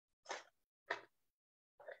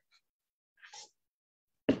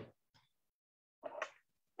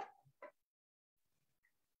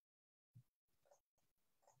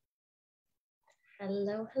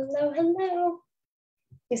Hello, hello, hello.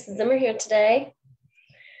 Lisa Zimmer here today.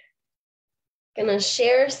 Gonna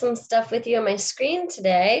share some stuff with you on my screen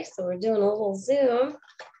today. So we're doing a little Zoom.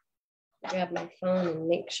 Grab my phone and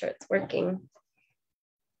make sure it's working.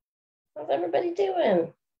 How's everybody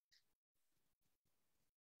doing?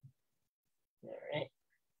 All right,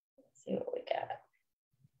 let's see what we got.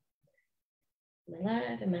 Am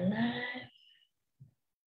I live? Am I live?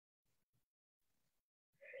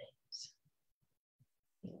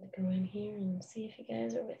 Go in here and see if you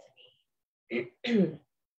guys are with me.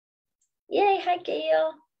 Yay, hi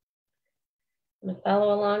Gail. I'm gonna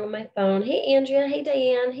follow along on my phone. Hey Andrea, hey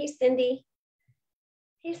Diane, hey Cindy.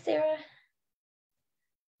 Hey Sarah.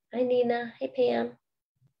 Hi Nina, hey Pam.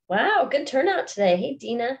 Wow, good turnout today. Hey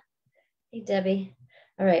Dina. Hey Debbie.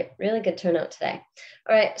 All right, really good turnout today.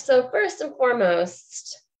 All right, so first and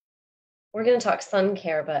foremost, we're gonna talk sun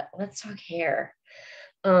care, but let's talk hair.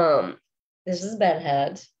 This is a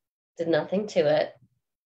bedhead. Did nothing to it.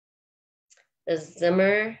 The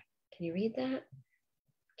Zimmer, can you read that?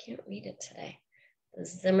 I can't read it today. The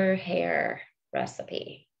Zimmer hair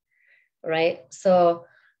recipe, right? So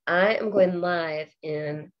I am going live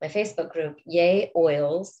in my Facebook group, Yay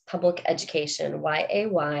Oils Public Education,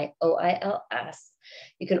 YAYOILS.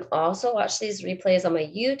 You can also watch these replays on my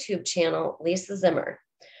YouTube channel, Lisa Zimmer,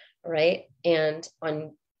 right? And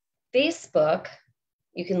on Facebook,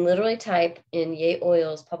 you can literally type in Yay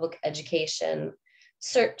Oils Public Education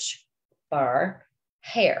search bar,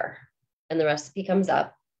 hair, and the recipe comes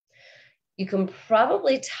up. You can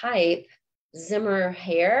probably type Zimmer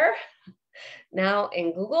hair now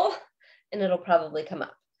in Google, and it'll probably come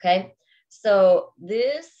up, okay? So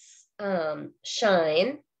this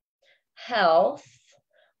shine, health,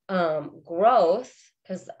 growth,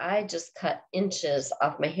 because I just cut inches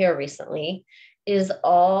off my hair recently, is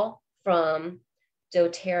all from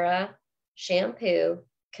doTERRA shampoo,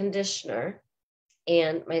 conditioner,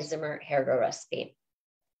 and my Zimmer hair grow recipe.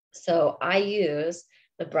 So I use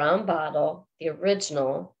the brown bottle, the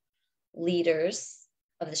original liters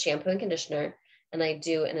of the shampoo and conditioner, and I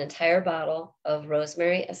do an entire bottle of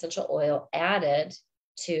rosemary essential oil added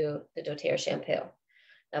to the doTERRA shampoo.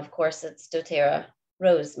 Now, of course, it's doTERRA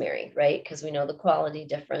rosemary, right? Because we know the quality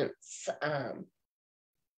difference,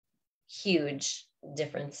 huge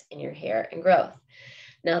difference in your hair and growth.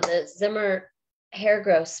 Now, the Zimmer hair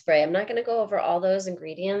growth spray, I'm not going to go over all those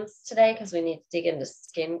ingredients today because we need to dig into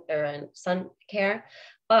skin or sun care,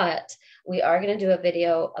 but we are going to do a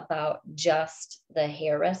video about just the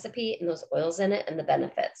hair recipe and those oils in it and the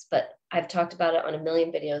benefits. But I've talked about it on a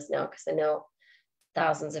million videos now because I know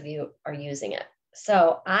thousands of you are using it.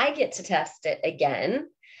 So I get to test it again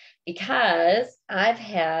because I've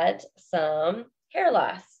had some hair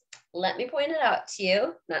loss. Let me point it out to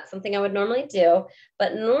you. Not something I would normally do,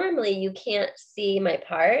 but normally you can't see my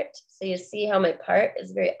part. So you see how my part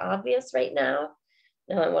is very obvious right now.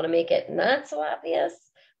 Now I want to make it not so obvious.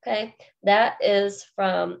 Okay. That is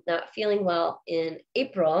from not feeling well in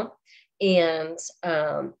April. And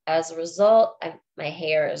as a result, my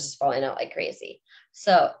hair is just falling out like crazy.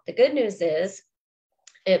 So the good news is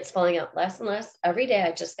it's falling out less and less every day.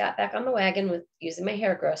 I just got back on the wagon with using my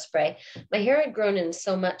hair growth spray. My hair had grown in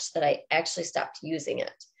so much that I actually stopped using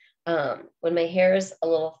it. When my hair is a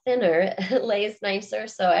little thinner, it lays nicer.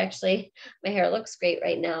 So actually my hair looks great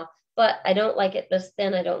right now, but I don't like it this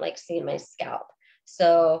thin. I don't like seeing my scalp.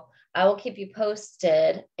 So I will keep you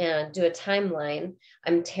posted and do a timeline.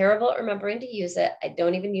 I'm terrible at remembering to use it. I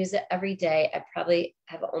don't even use it every day. I probably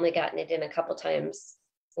have only gotten it in a couple times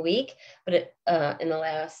a week, but in the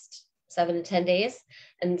last 7 to 10 days.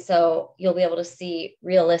 And so you'll be able to see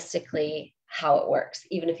realistically how it works,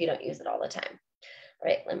 even if you don't use it all the time. All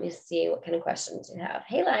right, let me see what kind of questions you have.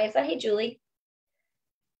 Hey, Liza. Hey, Julie.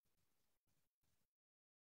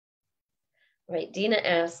 All right, Dina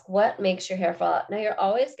asks, what makes your hair fall out? Now, you're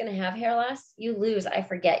always going to have hair loss. You lose, I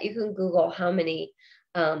forget. You can Google how many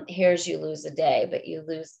hairs you lose a day, but you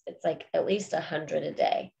lose, it's like at least 100 a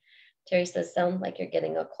day. Terry says, sounds like you're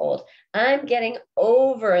getting a cold. I'm getting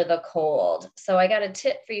over the cold. So I got a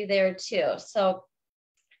tip for you there too. So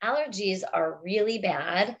allergies are really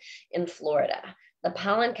bad in Florida. The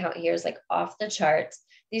pollen count here is like off the charts.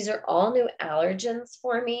 These are all new allergens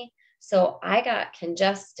for me. So I got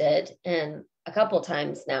congested, and a couple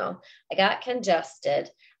times now, I got congested.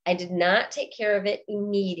 I did not take care of it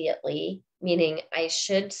immediately, meaning I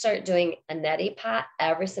should start doing a neti pot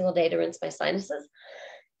every single day to rinse my sinuses.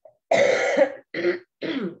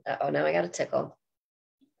 Uh-oh, now I got a tickle.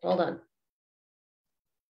 Hold on.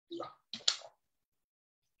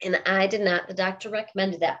 And I did not, the doctor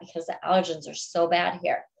recommended that because the allergens are so bad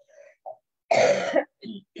here.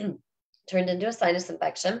 turned into a sinus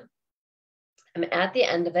infection. I'm at the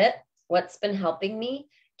end of it. What's been helping me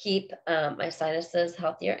keep my sinuses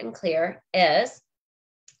healthier and clear is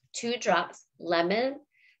 2 drops lemon,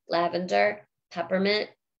 lavender, peppermint,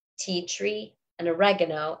 tea tree, and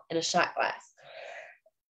oregano in a shot glass.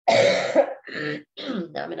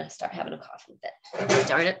 Now I'm going to start having a coughing fit.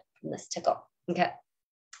 Darn it, from this tickle. Okay.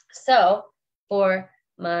 So for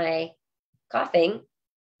my coughing,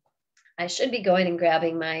 I should be going and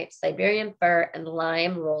grabbing my Siberian fir and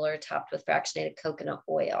lime roller topped with fractionated coconut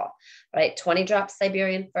oil, right? 20 drops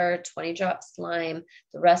Siberian fir, 20 drops lime,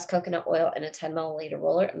 the rest coconut oil in a 10 milliliter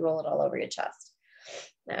roller, and roll it all over your chest.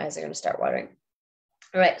 My eyes are going to start watering.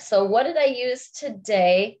 All right, so what did I use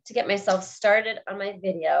today to get myself started on my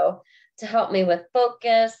video to help me with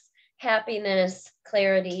focus, happiness,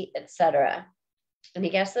 clarity, etc.? Any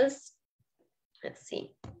guesses? Let's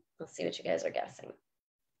see. Let's see what you guys are guessing.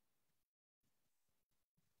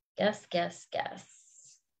 Guess, guess, guess.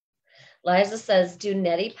 Liza says, do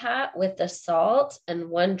neti pot with the salt and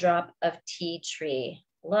 1 drop of tea tree.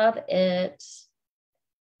 Love it.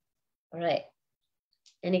 All right.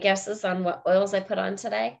 Any guesses on what oils I put on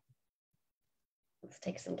today? Let's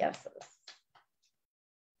take some guesses.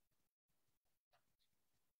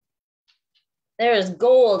 There is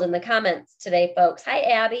gold in the comments today, folks. Hi,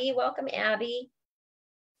 Abby. Welcome, Abby.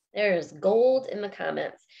 There's gold in the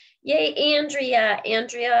comments. Yay, Andrea.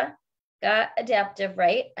 Andrea got adaptive,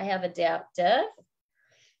 right? I have adaptive.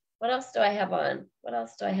 What else do I have on? What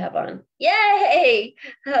else do I have on? Yay!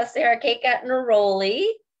 Sarah Kate got neroli.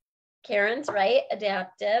 Karen's right,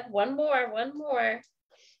 adaptive. One more.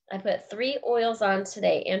 I put 3 oils on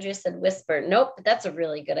today. Andrea said whisper. Nope, but that's a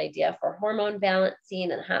really good idea for hormone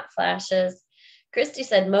balancing and hot flashes. Christy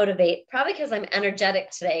said motivate, probably because I'm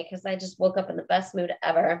energetic today because I just woke up in the best mood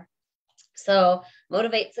ever. So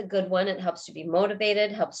motivate's a good one. It helps you be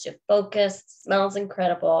motivated, helps you focus, smells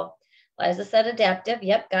incredible. Liza said adaptive.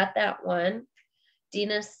 Yep, got that one.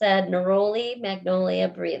 Dina said neroli, magnolia,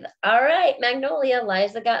 breathe. All right, magnolia.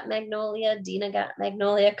 Liza got magnolia. Dina got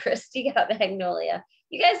magnolia. Christy got magnolia.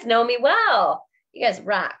 You guys know me well. You guys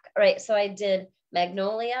rock. All right, so I did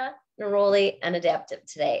magnolia, neroli, and adaptive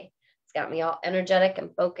today. It's got me all energetic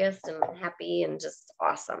and focused and happy and just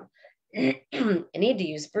awesome. I need to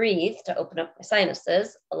use breathe to open up my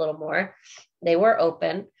sinuses a little more. They were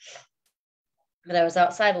open, but I was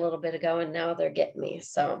outside a little bit ago and now they're getting me.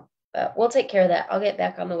 So but we'll take care of that. I'll get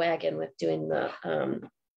back on the wagon with doing the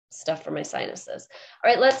stuff for my sinuses. All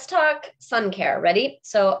right, let's talk Suncare. Ready?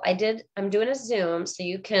 So I'm doing a Zoom so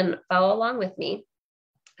you can follow along with me.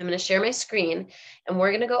 I'm going to share my screen and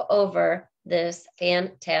we're going to go over this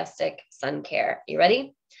fantastic Suncare. You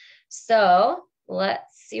ready? So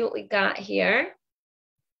let's see what we got here.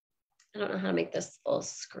 I don't know how to make this full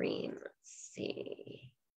screen. Let's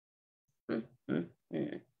see.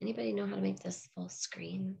 Anybody know how to make this full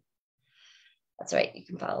screen? That's right. You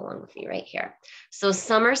can follow along with me right here. So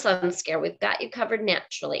summer sun scare, we've got you covered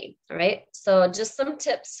naturally. All right. So just some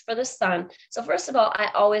tips for the sun. So first of all, I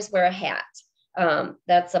always wear a hat.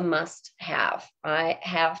 That's a must have. I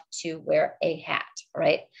have to wear a hat,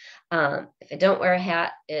 right? If I don't wear a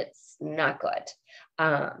hat, it's not good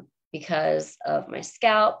because of my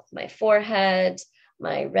scalp, my forehead,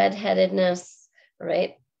 my redheadedness,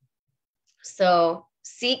 right? So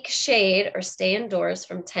seek shade or stay indoors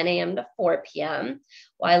from 10 a.m. to 4 p.m.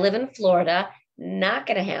 While I live in Florida, not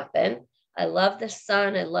going to happen. I love the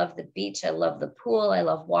sun. I love the beach. I love the pool. I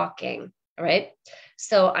love walking. All right.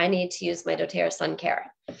 So I need to use my doTERRA Suncare.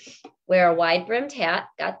 Wear a wide brimmed hat.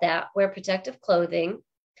 Got that. Wear protective clothing.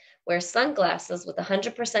 Wear sunglasses with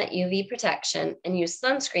 100% UV protection and use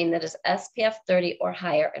sunscreen that is SPF 30 or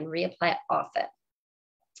higher and reapply often.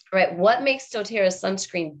 Right. What makes doTERRA's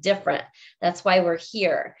sunscreen different? That's why we're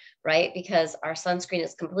here, right? Because our sunscreen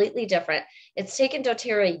is completely different. It's taken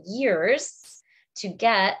doTERRA years to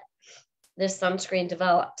get this sunscreen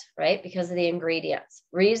developed, right? Because of the ingredients.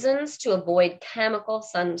 Reasons to avoid chemical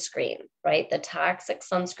sunscreen, right? The toxic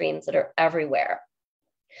sunscreens that are everywhere.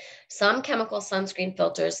 Some chemical sunscreen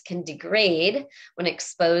filters can degrade when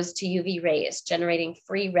exposed to UV rays, generating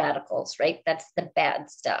free radicals, right? That's the bad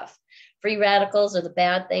stuff. Free radicals are the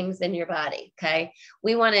bad things in your body, okay?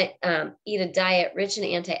 We want to eat a diet rich in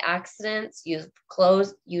antioxidants, use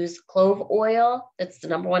clove oil. That's the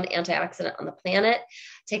 #1 antioxidant on the planet.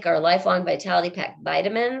 Take our Lifelong Vitality Pack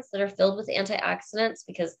vitamins that are filled with antioxidants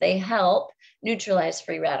because they help neutralize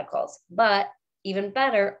free radicals. But even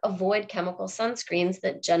better, avoid chemical sunscreens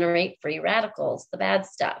that generate free radicals, the bad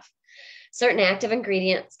stuff. Certain active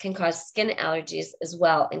ingredients can cause skin allergies as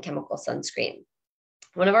well in chemical sunscreen.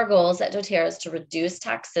 One of our goals at doTERRA is to reduce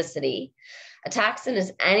toxicity. A toxin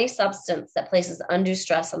is any substance that places undue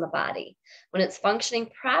stress on the body. When it's functioning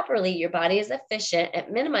properly, your body is efficient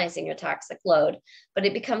at minimizing your toxic load, but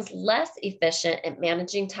it becomes less efficient at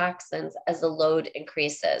managing toxins as the load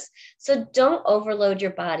increases. So don't overload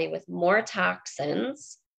your body with more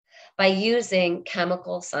toxins by using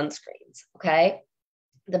chemical sunscreens, okay?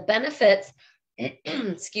 The benefits,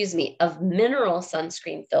 excuse me, of mineral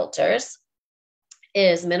sunscreen filters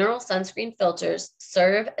is mineral sunscreen filters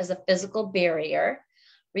serve as a physical barrier,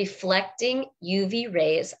 reflecting UV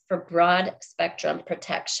rays for broad spectrum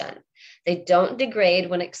protection. They don't degrade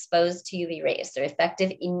when exposed to UV rays. They're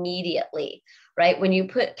effective immediately, right? When you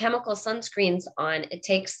put chemical sunscreens on, it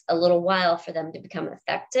takes a little while for them to become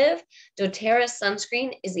effective. doTERRA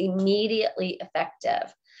sunscreen is immediately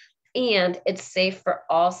effective, and it's safe for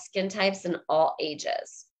all skin types and all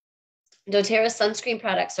ages. doTERRA sunscreen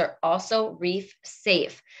products are also reef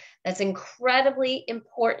safe. That's incredibly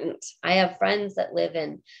important. I have friends that live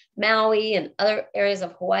in Maui and other areas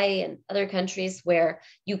of Hawaii and other countries where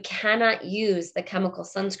you cannot use the chemical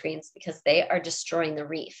sunscreens because they are destroying the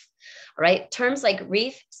reef. All right. Terms like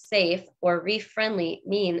reef safe or reef friendly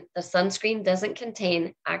mean the sunscreen doesn't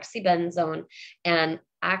contain oxybenzone and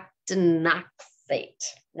octinoxate.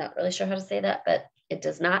 Not really sure how to say that, but it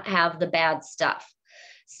does not have the bad stuff.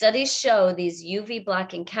 Studies show these UV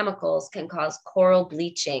blocking chemicals can cause coral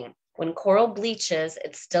bleaching. When coral bleaches,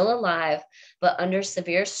 it's still alive, but under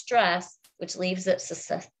severe stress, which leaves it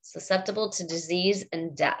susceptible to disease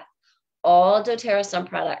and death. All doTERRA sun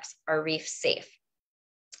products are reef safe,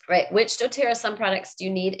 right? Which doTERRA sun products do you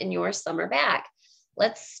need in your summer bag?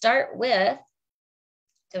 Let's start with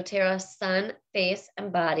doTERRA Sun Face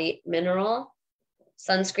and Body Mineral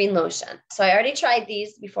Sunscreen Lotion. So I already tried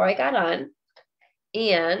these before I got on,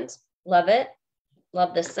 and love it.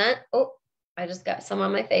 Love the scent. Oh, I just got some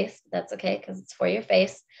on my face. That's okay because it's for your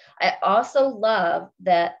face. I also love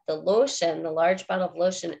that the lotion, the large bottle of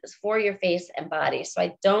lotion, is for your face and body. So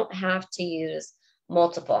I don't have to use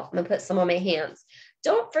multiple. I'm going to put some on my hands.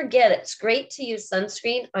 Don't forget, it's great to use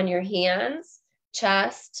sunscreen on your hands,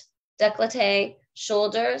 chest, décolleté,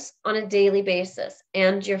 shoulders on a daily basis,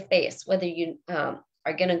 and your face, whether you are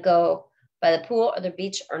going to go by the pool or the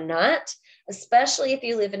beach or not, especially if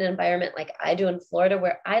you live in an environment like I do in Florida,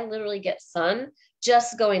 where I literally get sun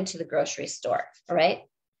just going to the grocery store. All right.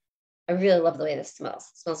 I really love the way this smells.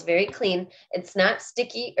 It smells very clean. It's not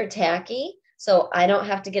sticky or tacky, so I don't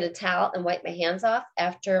have to get a towel and wipe my hands off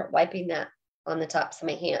after wiping that on the tops of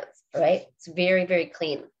my hands. All right. It's very, very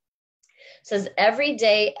clean. It says every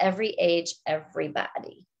day, every age,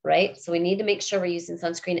 everybody. Right? So we need to make sure we're using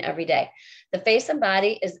sunscreen every day. The face and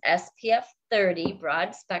body is SPF 30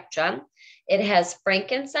 broad spectrum. It has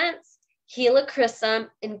frankincense, helichrysum,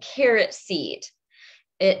 and carrot seed.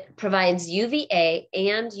 It provides UVA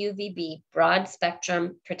and UVB broad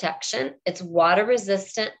spectrum protection. It's water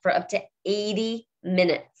resistant for up to 80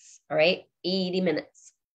 minutes. All right, 80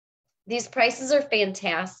 minutes. These prices are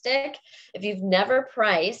fantastic. If you've never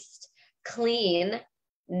priced clean,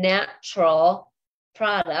 natural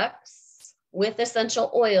products with essential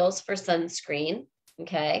oils for sunscreen,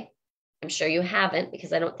 okay? I'm sure you haven't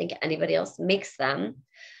because I don't think anybody else makes them,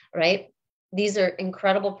 right? These are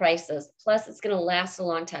incredible prices. Plus, it's going to last a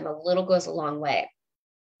long time. A little goes a long way,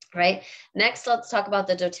 right? Next, let's talk about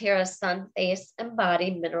the doTERRA Sun Face and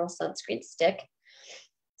Body Mineral Sunscreen Stick.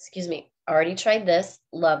 Excuse me. Already tried this.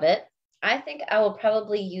 Love it. I think I will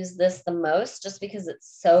probably use this the most just because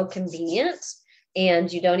it's so convenient.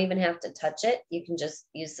 And you don't even have to touch it. You can just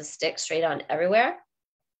use the stick straight on everywhere.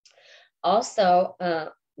 Also,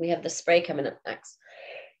 we have the spray coming up next.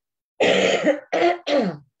 But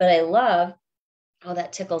I love, oh,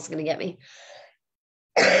 that tickle's going to get me.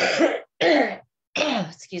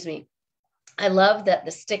 Excuse me. I love that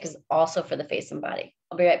the stick is also for the face and body.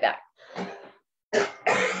 I'll be right back.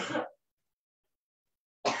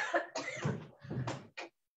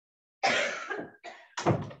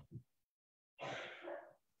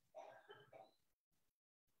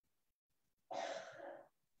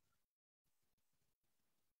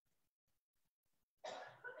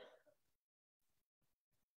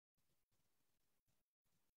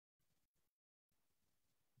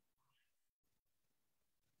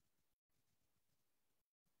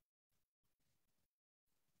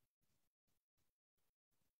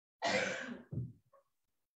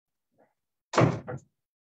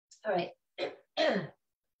 All right.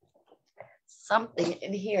 Something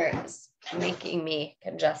in here is making me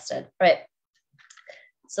congested. All right.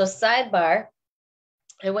 So sidebar,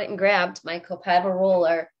 I went and grabbed my Copaiba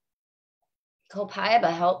roller.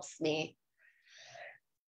 Copaiba helps me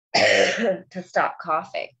to stop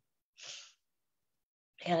coughing.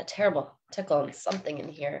 I got a terrible tickle and something in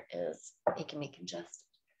here is making me congested.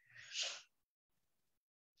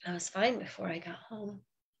 I was fine before I got home.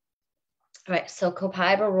 All right, so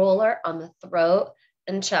Copaiba roller on the throat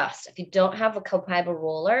and chest. If you don't have a Copaiba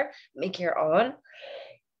roller, make your own.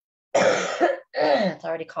 It's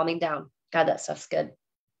already calming down. God, that stuff's good.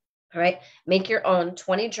 All right, make your own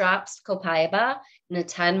 20 drops Copaiba in a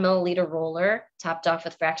 10 milliliter roller, topped off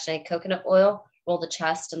with fractionated coconut oil. Roll the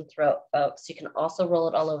chest and throat, folks. You can also roll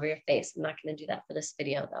it all over your face. I'm not going to do that for this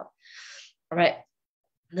video, though. All right,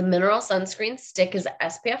 the mineral sunscreen stick is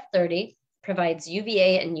SPF 30, provides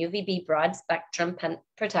UVA and UVB broad spectrum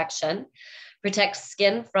protection, protects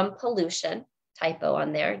skin from pollution. Typo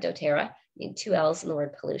on there, doTERRA. Need 2 L's in the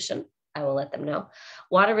word pollution. I will let them know.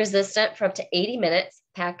 Water resistant for up to 80 minutes,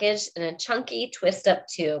 packaged in a chunky twist up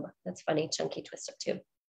tube. That's funny, chunky twist up tube.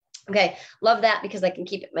 Okay, love that because I can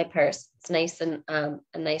keep it in my purse. It's nice and a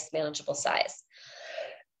nice manageable size.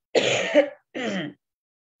 Wow,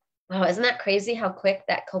 isn't that crazy how quick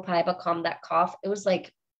that Copaiba calmed that cough? It was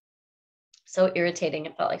like so irritating.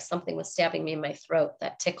 It felt like something was stabbing me in my throat,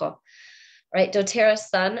 that tickle. All right, doTERRA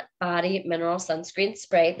Sun Body Mineral Sunscreen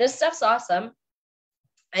Spray. This stuff's awesome.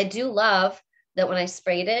 I do love that when I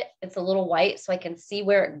sprayed it, it's a little white so I can see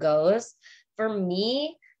where it goes. For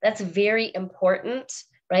me, that's very important,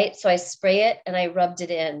 right? So I spray it and I rubbed it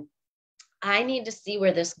in. I need to see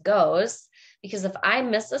where this goes because if I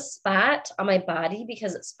miss a spot on my body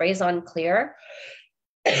because it sprays on clear,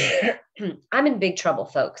 I'm in big trouble,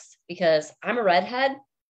 folks, because I'm a redhead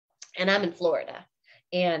and I'm in Florida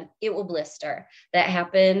and it will blister. That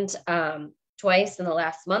happened twice in the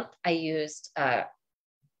last month. I used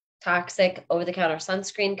toxic over-the-counter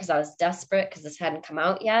sunscreen because I was desperate because this hadn't come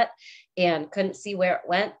out yet and couldn't see where it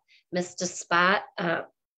went. Missed a spot on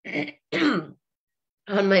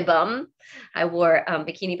my bum. I wore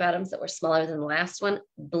bikini bottoms that were smaller than the last one,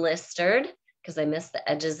 blistered because I missed the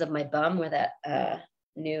edges of my bum where that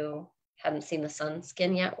new hadn't seen the sun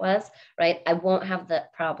skin yet was, right? I won't have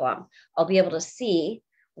that problem. I'll be able to see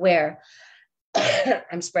where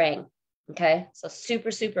I'm spraying. Okay, so super,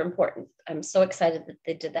 super important. I'm so excited that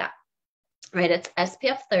they did that. Right, it's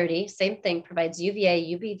SPF 30, same thing, provides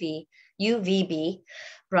UVA, UVB,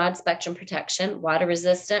 broad spectrum protection, water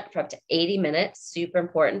resistant for up to 80 minutes, super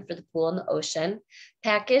important for the pool and the ocean,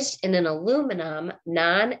 packaged in an aluminum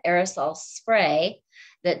non-aerosol spray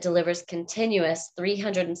that delivers continuous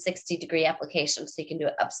 360-degree application. So you can do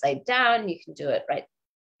it upside down, you can do it right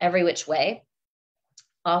every which way.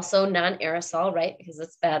 Also non-aerosol, right? Because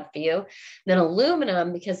it's bad for you. Then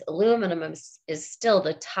aluminum, because aluminum is still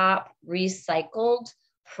the top recycled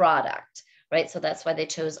product, right? So that's why they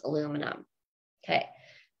chose aluminum. Okay.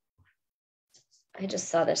 I just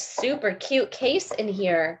saw this super cute case in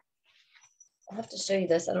here. I'll have to show you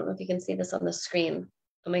this. I don't know if you can see this on the screen.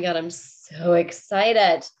 Oh my God, I'm so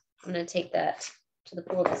excited. I'm going to take that to the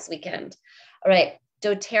pool this weekend. All right.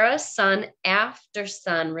 doTERRA Sun After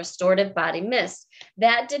Sun Restorative Body Mist.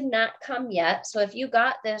 That did not come yet. So if you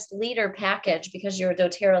got this leader package because you're a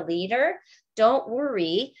doTERRA leader, don't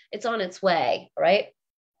worry. It's on its way, right?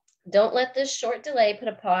 Don't let this short delay put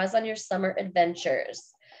a pause on your summer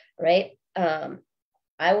adventures, right?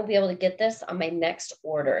 I will be able to get this on my next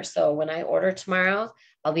order. So when I order tomorrow,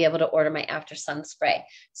 I'll be able to order my After Sun spray.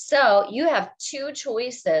 So you have 2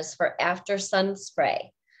 choices for After Sun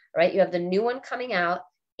spray. Right? You have the new one coming out.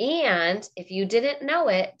 And if you didn't know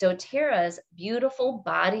it, doTERRA's beautiful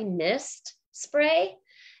body mist spray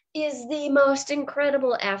is the most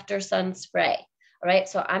incredible After Sun spray. All right.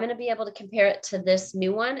 So I'm going to be able to compare it to this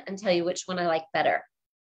new one and tell you which one I like better.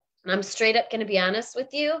 And I'm straight up going to be honest with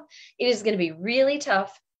you. It is going to be really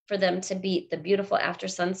tough for them to beat the beautiful After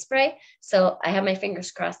Sun spray. So I have my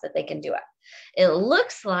fingers crossed that they can do it. It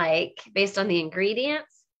looks like, based on the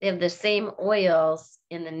ingredients, they have the same oils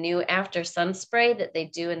in the new After Sun spray that they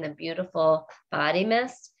do in the beautiful body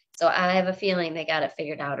mist. So I have a feeling they got it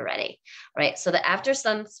figured out already. Right. So the After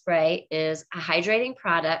Sun spray is a hydrating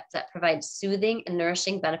product that provides soothing and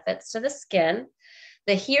nourishing benefits to the skin.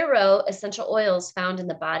 The hero essential oils found in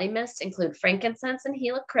the body mist include frankincense and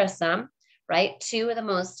helichrysum, right? 2 of the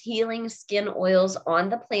most healing skin oils on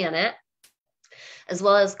the planet, as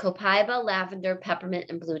well as Copaiba, lavender, peppermint,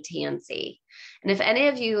 and blue tansy. And if any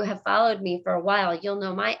of you have followed me for a while, you'll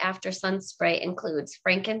know my After Sun spray includes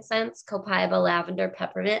frankincense, Copaiba, lavender,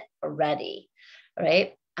 peppermint already,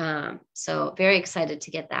 right? So very excited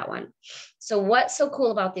to get that one. So what's so cool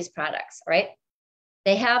about these products, right?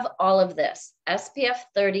 They have all of this, SPF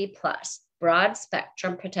 30 plus, broad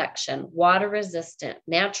spectrum protection, water resistant,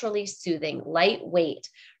 naturally soothing, lightweight,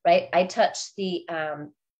 right? I touched the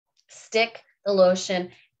stick, the lotion,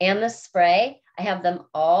 and the spray. I have them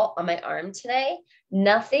all on my arm today.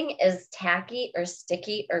 Nothing is tacky or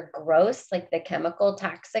sticky or gross like the chemical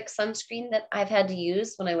toxic sunscreen that I've had to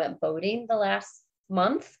use when I went boating the last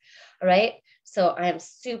month. All right. So I am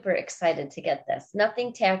super excited to get this.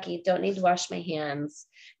 Nothing tacky. Don't need to wash my hands.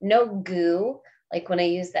 No goo. Like when I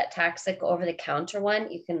use that toxic over the counter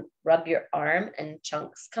one, you can rub your arm and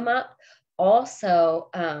chunks come up. Also,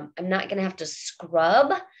 I'm not going to have to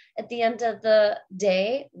scrub at the end of the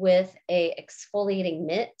day with a exfoliating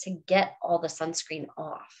mitt to get all the sunscreen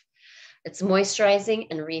off. It's moisturizing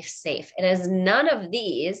and reef safe. It has none of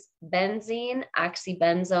these benzene,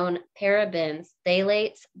 oxybenzone, parabens,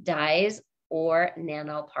 phthalates, dyes, or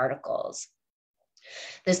nanoparticles.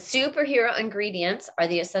 The superhero ingredients are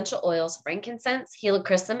the essential oils frankincense,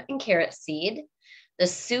 helichrysum, and carrot seed. The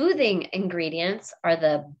soothing ingredients are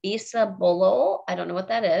the bisabolol, I don't know what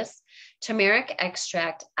that is, turmeric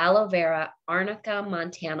extract, aloe vera, arnica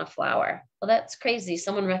montana flower. Well, that's crazy.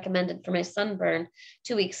 Someone recommended for my sunburn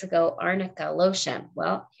 2 weeks ago, arnica lotion.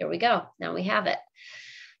 Well, here we go. Now we have it.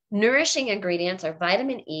 Nourishing ingredients are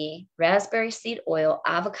vitamin E, raspberry seed oil,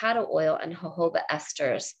 avocado oil, and jojoba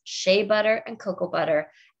esters, shea butter and cocoa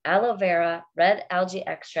butter, aloe vera, red algae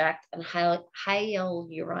extract, and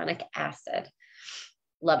hyaluronic acid.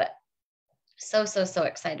 Love it. So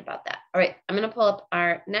excited about that. All right, I'm going to pull up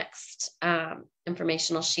our next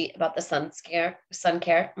informational sheet about the Suncare.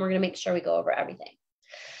 We're going to make sure we go over everything.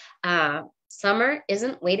 Summer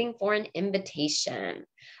isn't waiting for an invitation.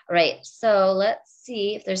 All right, so let's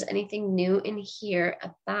see if there's anything new in here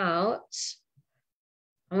about,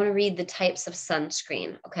 I want to read the types of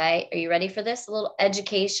sunscreen, okay? Are you ready for this? A little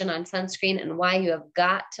education on sunscreen and why you have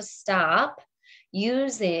got to stop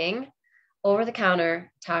using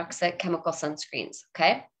over-the-counter toxic chemical sunscreens,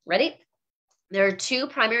 okay? Ready? There are two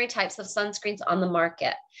primary types of sunscreens on the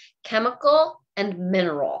market, chemical and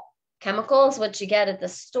mineral. Chemical is what you get at the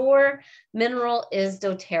store. Mineral is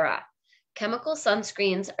doTERRA. Chemical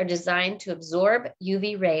sunscreens are designed to absorb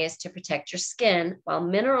UV rays to protect your skin, while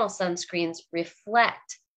mineral sunscreens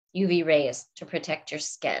reflect UV rays to protect your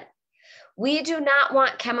skin. We do not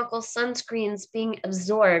want chemical sunscreens being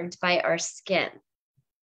absorbed by our skin.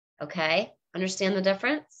 Okay, understand the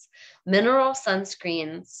difference? Mineral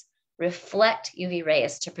sunscreens reflect UV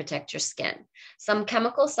rays to protect your skin. Some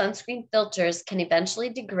chemical sunscreen filters can eventually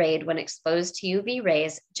degrade when exposed to UV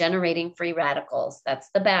rays, generating free radicals. That's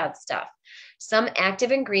the bad stuff. Some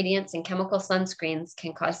active ingredients in chemical sunscreens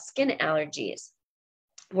can cause skin allergies.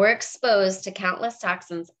 We're exposed to countless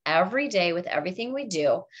toxins every day with everything we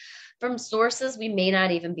do, from sources we may not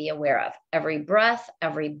even be aware of. Every breath,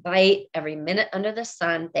 every bite, every minute under the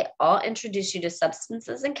sun, they all introduce you to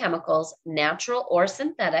substances and chemicals, natural or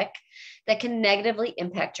synthetic, that can negatively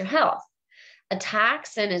impact your health. A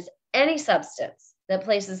toxin is any substance that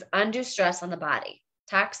places undue stress on the body.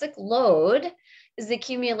 Toxic load is the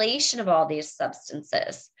accumulation of all these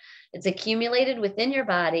substances. It's accumulated within your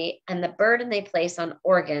body and the burden they place on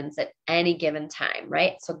organs at any given time,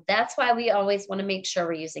 right? So that's why we always want to make sure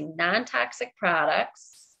we're using non-toxic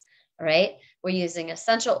products, all right? We're using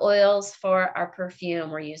essential oils for our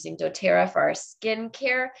perfume. We're using doTERRA for our skin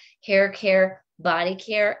care, hair care, body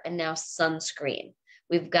care, and now sunscreen.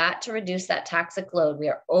 We've got to reduce that toxic load. We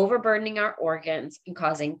are overburdening our organs and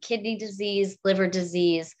causing kidney disease, liver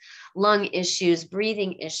disease, lung issues,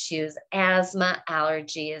 breathing issues, asthma,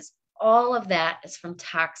 allergies. All of that is from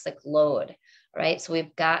toxic load, right? So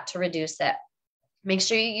we've got to reduce that. Make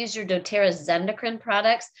sure you use your doTERRA Zendocrine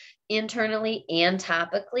products internally and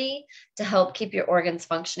topically to help keep your organs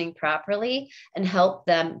functioning properly and help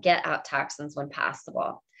them get out toxins when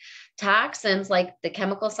possible. Toxins like the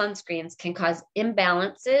chemical sunscreens can cause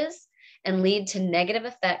imbalances and lead to negative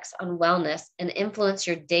effects on wellness and influence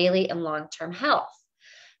your daily and long-term health.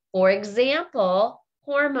 For example,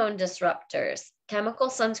 hormone disruptors. Chemical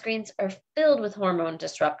sunscreens are filled with hormone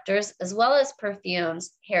disruptors, as well as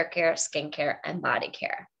perfumes, hair care, skincare, and body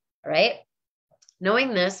care. All right?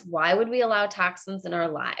 Knowing this, why would we allow toxins in our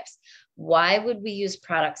lives? Why would we use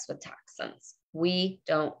products with toxins? We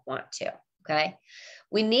don't want to, okay?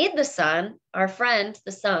 We need the sun, our friend,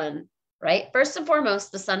 the sun, right? First and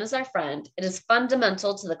foremost, the sun is our friend. It is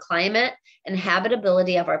fundamental to the climate and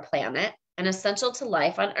habitability of our planet and essential to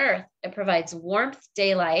life on Earth. It provides warmth,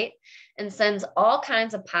 daylight, and sends all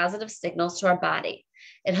kinds of positive signals to our body.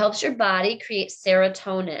 It helps your body create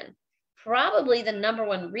serotonin, probably the number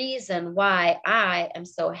one reason why I am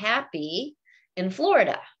so happy in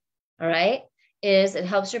Florida, all right, is it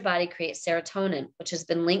helps your body create serotonin, which has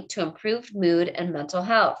been linked to improved mood and mental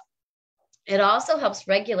health. It also helps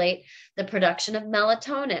regulate the production of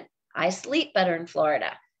melatonin. I sleep better in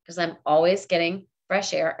Florida because I'm always getting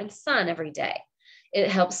fresh air and sun every day. It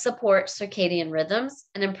helps support circadian rhythms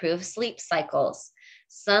and improve sleep cycles.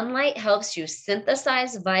 Sunlight helps you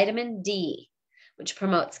synthesize vitamin D, which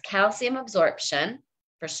promotes calcium absorption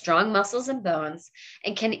for strong muscles and bones,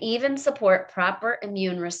 and can even support proper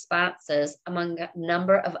immune responses, among a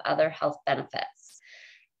number of other health benefits.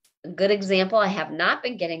 A good example, I have not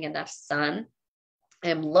been getting enough sun. I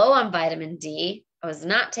am low on vitamin D. I was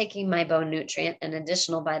not taking my bone nutrient and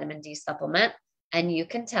additional vitamin D supplement, and you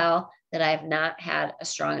can tell that I have not had a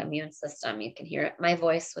strong immune system. You can hear it in my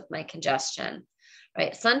voice with my congestion.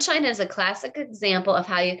 Right? Sunshine is a classic example of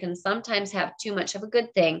how you can sometimes have too much of a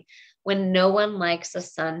good thing when no one likes a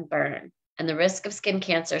sunburn, and the risk of skin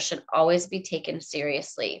cancer should always be taken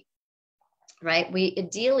seriously. Right? We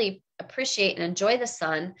ideally appreciate and enjoy the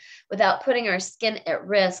sun without putting our skin at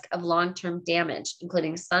risk of long-term damage,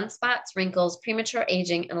 including sunspots, wrinkles, premature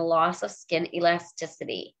aging, and a loss of skin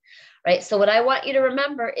elasticity. Right? So what I want you to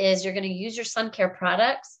remember is you're going to use your Suncare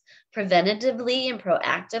products preventatively and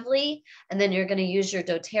proactively, and then you're going to use your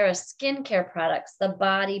doTERRA skincare products, the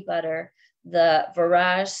body butter, the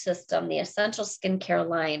Virage system, the essential skincare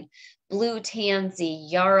line, blue tansy,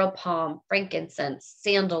 yarrow palm, frankincense,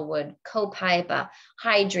 sandalwood, copaiba,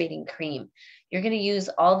 hydrating cream. You're going to use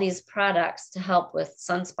all these products to help with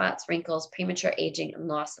sunspots, wrinkles, premature aging, and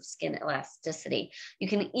loss of skin elasticity. You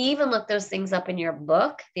can even look those things up in your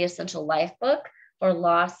book, the Essential Life book, for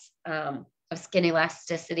loss of skin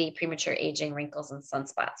elasticity, premature aging, wrinkles, and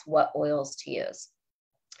sunspots, what oils to use.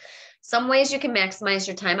 Some ways you can maximize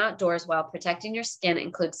your time outdoors while protecting your skin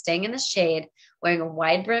include staying in the shade, wearing a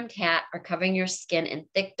wide-brimmed hat, or covering your skin in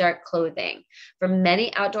thick, dark clothing. For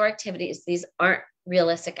many outdoor activities, these aren't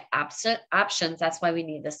realistic options. That's why we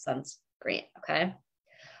need this sunscreen, okay? All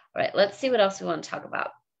right, let's see what else we want to talk about.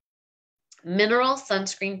 Mineral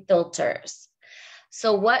sunscreen filters.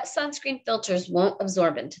 So what sunscreen filters won't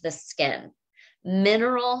absorb into the skin?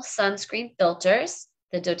 Mineral sunscreen filters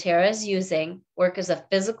that doTERRA is using work as a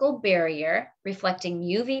physical barrier reflecting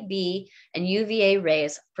UVB and UVA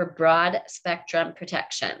rays for broad spectrum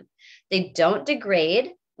protection. They don't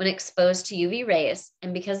degrade when exposed to UV rays,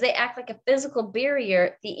 and because they act like a physical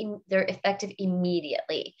barrier, they're effective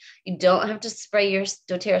immediately. You don't have to spray your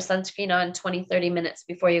doTERRA sunscreen on 20-30 minutes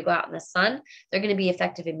before you go out in the sun. They're going to be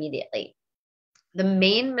effective immediately. The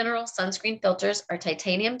main mineral sunscreen filters are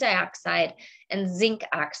titanium dioxide and zinc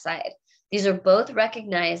oxide. These are both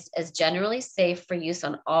recognized as generally safe for use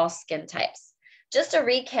on all skin types. Just a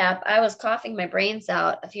recap, I was coughing my brains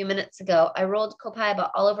out a few minutes ago. I rolled Copaiba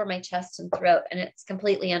all over my chest and throat, and it's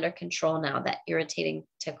completely under control now, that irritating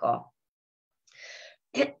tickle.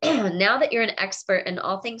 Now that you're an expert in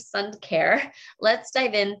all things sun care, let's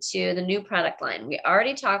dive into the new product line. We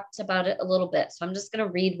already talked about it a little bit, so I'm just going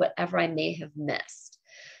to read whatever I may have missed.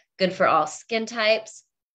 Good for all skin types.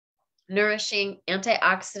 Nourishing,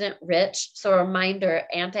 antioxidant rich. So a reminder,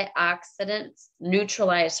 antioxidants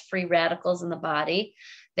neutralize free radicals in the body.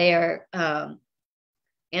 They are,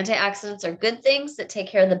 antioxidants are good things that take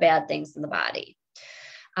care of the bad things in the body.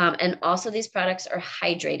 And also these products are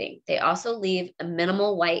hydrating. They also leave a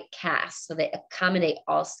minimal white cast, so they accommodate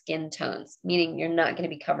all skin tones, meaning you're not going to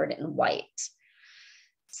be covered in white.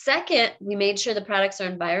 Second, we made sure the products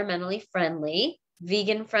are environmentally friendly,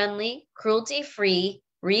 vegan friendly, cruelty free,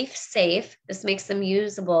 reef safe. This makes them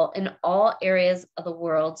usable in all areas of the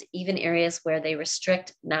world, even areas where they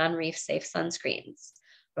restrict non-reef safe sunscreens,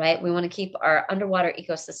 right? We want to keep our underwater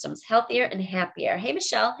ecosystems healthier and happier. Hey,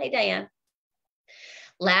 Michelle. Hey, Diane.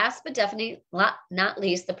 Last but definitely not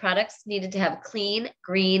least, the products needed to have clean,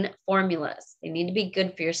 green formulas. They need to be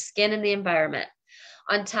good for your skin and the environment.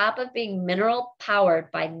 On top of being mineral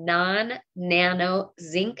powered by non-nano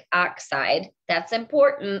zinc oxide, that's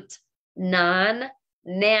important, non-nano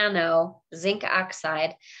zinc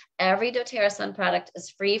oxide, every doTERRA sun product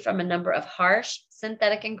is free from a number of harsh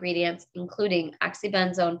synthetic ingredients, including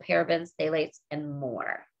oxybenzone, parabens, phthalates, and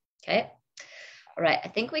more. Okay. All right, I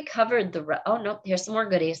think we covered oh no, here's some more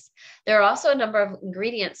goodies. There are also a number of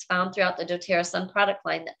ingredients found throughout the doTERRA sun product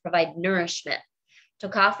line that provide nourishment.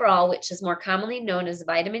 Tocopherol, which is more commonly known as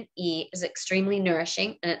vitamin E, is extremely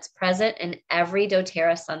nourishing, and it's present in every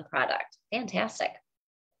doTERRA sun product. Fantastic.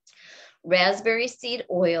 Raspberry seed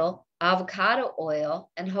oil, avocado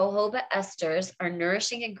oil, and jojoba esters are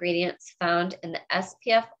nourishing ingredients found in the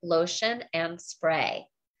SPF lotion and spray.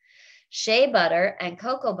 Shea butter and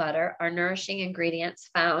cocoa butter are nourishing ingredients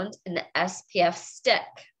found in the SPF stick.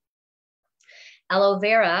 Aloe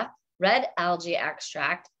vera, red algae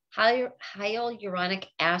extract, hyaluronic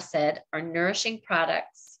acid are nourishing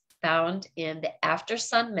products found in the after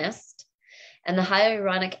sun mist. And the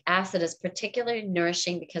hyaluronic acid is particularly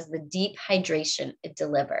nourishing because of the deep hydration it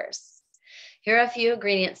delivers. Here are a few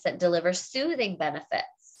ingredients that deliver soothing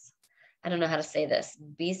benefits. I don't know how to say this.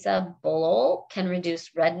 Bisabolol can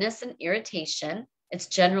reduce redness and irritation. It's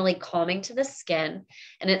generally calming to the skin,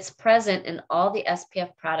 and it's present in all the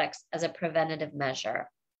SPF products as a preventative measure.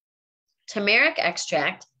 Turmeric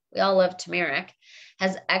extract, we all love turmeric,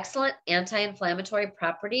 has excellent anti-inflammatory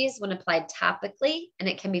properties when applied topically, and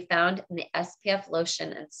it can be found in the SPF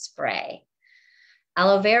lotion and spray.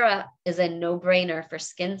 Aloe vera is a no-brainer for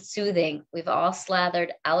skin soothing. We've all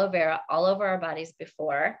slathered aloe vera all over our bodies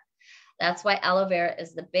before. That's why aloe vera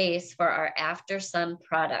is the base for our After Sun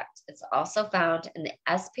product. It's also found in the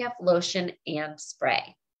SPF lotion and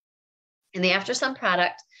spray. In the After Sun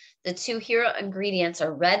product, the two hero ingredients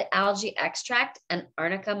are red algae extract and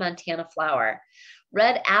Arnica montana flower.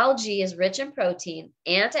 Red algae is rich in protein,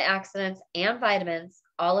 antioxidants, and vitamins,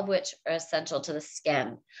 all of which are essential to the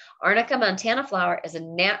skin. Arnica montana flower is a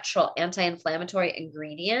natural anti-inflammatory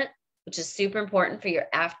ingredient, which is super important for your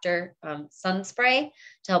After Sun spray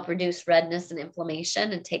to help reduce redness and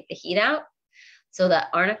inflammation and take the heat out. So the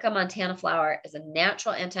Arnica montana flower is a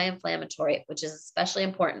natural anti-inflammatory, which is especially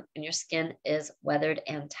important when your skin is weathered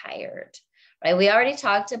and tired, right? We already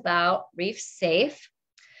talked about Reef Safe,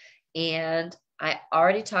 and I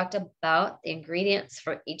already talked about the ingredients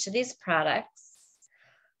for each of these products.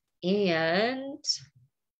 And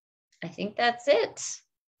I think that's it.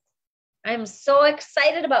 I'm so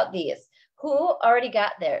excited about these. Who already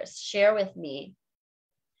got theirs? Share with me.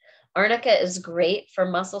 Arnica is great for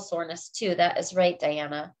muscle soreness too. That is right,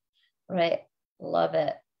 Diana. Right. Love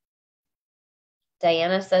it.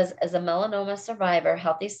 Diana says, as a melanoma survivor,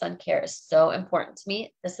 healthy sun care is so important to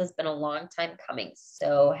me. This has been a long time coming.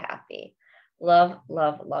 So happy. Love,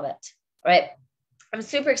 love, love it. All right. I'm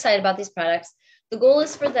super excited about these products. The goal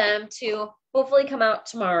is for them to hopefully come out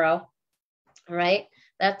tomorrow. All right.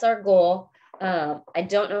 That's our goal. I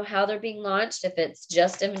don't know how they're being launched, if it's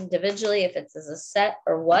just individually, if it's as a set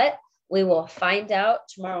or what. We will find out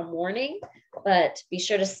tomorrow morning, but be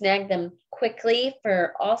sure to snag them quickly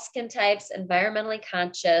for all skin types, environmentally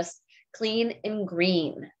conscious, clean, and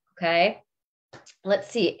green. Okay.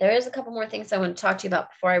 Let's see. There is a couple more things I want to talk to you about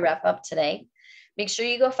before I wrap up today. Make sure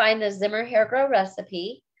you go find the Zimmer hair grow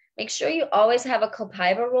recipe. Make sure you always have a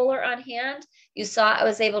Copaiba roller on hand. You saw I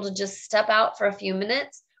was able to just step out for a few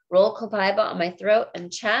minutes, roll Copaiba on my throat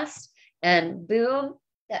and chest, and boom,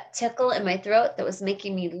 that tickle in my throat that was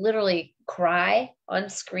making me literally cry on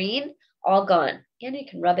screen, all gone. And you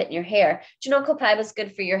can rub it in your hair. Do you know Copaiba is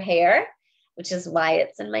good for your hair? Which is why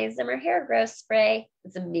it's in my Zimmer hair growth spray.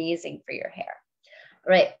 It's amazing for your hair.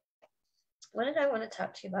 All right. What did I want to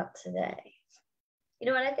talk to you about today? You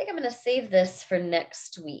know what? I think I'm going to save this for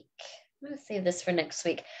next week.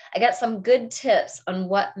 I got some good tips on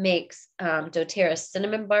what makes doTERRA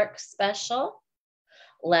cinnamon bark special,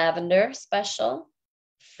 lavender special,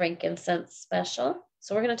 frankincense special.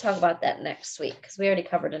 So we're going to talk about that next week because we already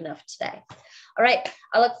covered enough today. All right.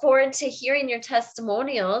 I look forward to hearing your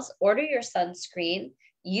testimonials. Order your sunscreen,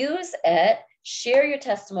 use it, share your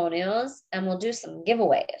testimonials, and we'll do some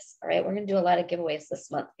giveaways. All right. We're going to do a lot of giveaways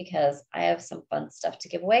this month because I have some fun stuff to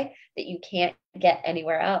give away that you can't get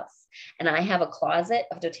anywhere else. And I have a closet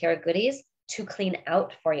of doTERRA goodies to clean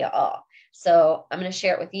out for you all. So I'm going to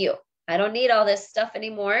share it with you. I don't need all this stuff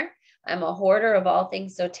anymore. I'm a hoarder of all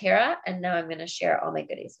things doTERRA, and now I'm going to share all my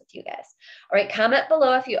goodies with you guys. All right, comment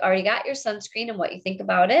below if you already got your sunscreen and what you think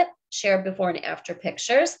about it. Share before and after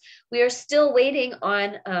pictures. We are still waiting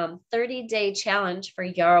on 30-day challenge for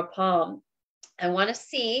Yarrow Palm. I want to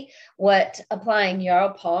see what applying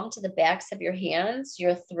Yarrow Palm to the backs of your hands,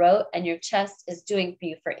 your throat, and your chest is doing for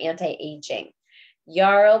you for anti-aging.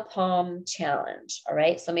 Yarrow Palm challenge. All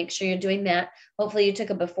right. So make sure you're doing that. Hopefully you took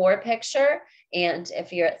a before picture. And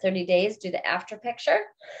if you're at 30 days, do the after picture.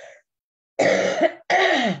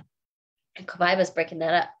 And Copaiba's breaking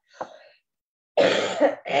that up.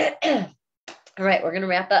 All right. We're going to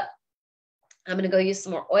wrap up. I'm going to go use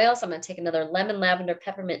some more oils. I'm going to take another lemon, lavender,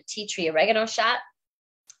 peppermint, tea tree, oregano shot.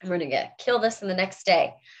 And we're going to kill this in the next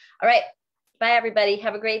day. All right. Bye, everybody.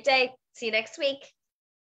 Have a great day. See you next week.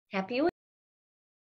 Happy